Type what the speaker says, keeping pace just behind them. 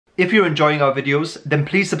If you're enjoying our videos, then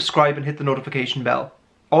please subscribe and hit the notification bell.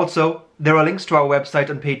 Also, there are links to our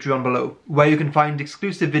website and Patreon below, where you can find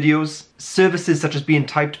exclusive videos, services such as being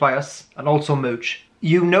typed by us, and also merch.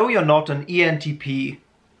 You know you're not an ENTP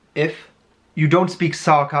if you don't speak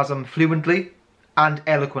sarcasm fluently and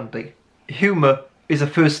eloquently. Humour is a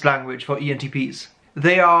first language for ENTPs.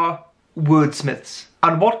 They are wordsmiths.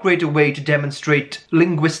 And what greater way to demonstrate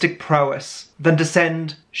linguistic prowess than to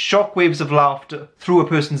send shockwaves of laughter through a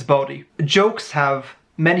person's body? Jokes have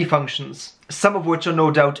many functions, some of which are no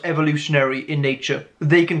doubt evolutionary in nature.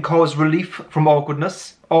 They can cause relief from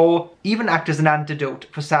awkwardness, or even act as an antidote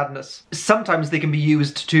for sadness. Sometimes they can be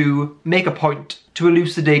used to make a point, to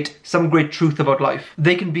elucidate some great truth about life.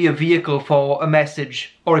 They can be a vehicle for a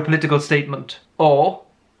message or a political statement. Or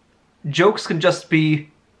jokes can just be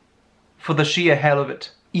for the sheer hell of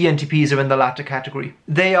it. ENTPs are in the latter category.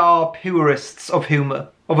 They are purists of humour,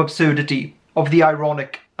 of absurdity, of the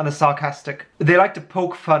ironic and the sarcastic. They like to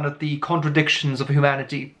poke fun at the contradictions of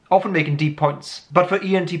humanity, often making deep points. But for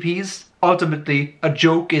ENTPs, ultimately, a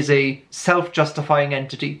joke is a self-justifying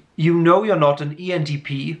entity. You know you're not an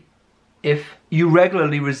ENTP if you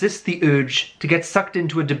regularly resist the urge to get sucked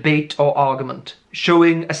into a debate or argument,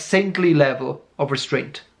 showing a saintly level of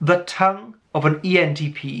restraint. The tongue of an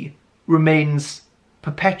ENTP remains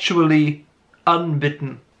perpetually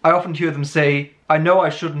unbitten. I often hear them say, "I know I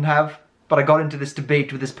shouldn't have, but I got into this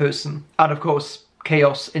debate with this person." And of course,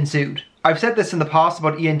 chaos ensued. I've said this in the past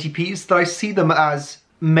about ENTPs, that I see them as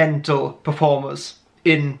mental performers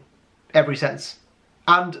in every sense.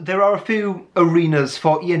 And there are a few arenas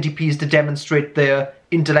for ENTPs to demonstrate their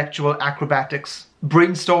intellectual acrobatics: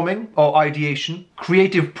 brainstorming or ideation,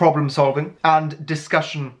 creative problem solving, and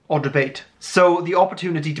discussion or debate. So the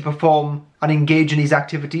opportunity to perform and engage in these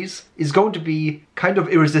activities is going to be kind of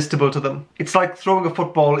irresistible to them. It's like throwing a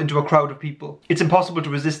football into a crowd of people. It's impossible to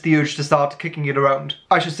resist the urge to start kicking it around.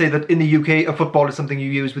 I should say that in the UK, a football is something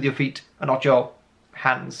you use with your feet and not your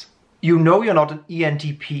hands. You know you're not an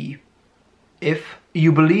ENTP if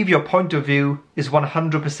you believe your point of view is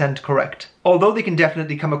 100% correct. Although they can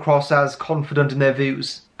definitely come across as confident in their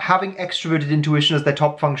views, having extroverted intuition as their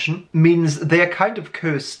top function means they are kind of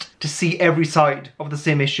cursed to see every side of the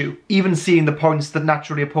same issue, even seeing the points that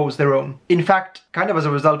naturally oppose their own. In fact, kind of as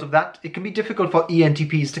a result of that, it can be difficult for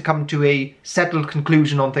ENTPs to come to a settled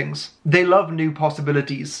conclusion on things. They love new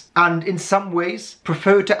possibilities, and in some ways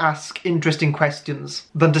prefer to ask interesting questions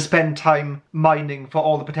than to spend time mining for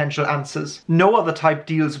all the potential answers. No other type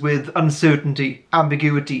deals with uncertainty,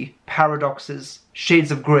 ambiguity, paradoxes,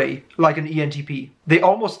 shades of grey, like an ENTP. They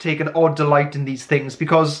almost take an odd delight in these things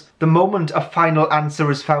because the moment a final answer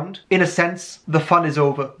is found, in a sense, the fun is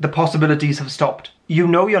over. The possibilities have stopped. You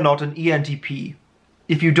know you're not an ENTP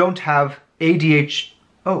if you don't have ADHD.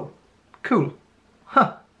 Oh, cool.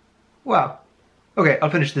 Huh. Wow. Okay, I'll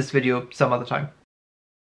finish this video some other time.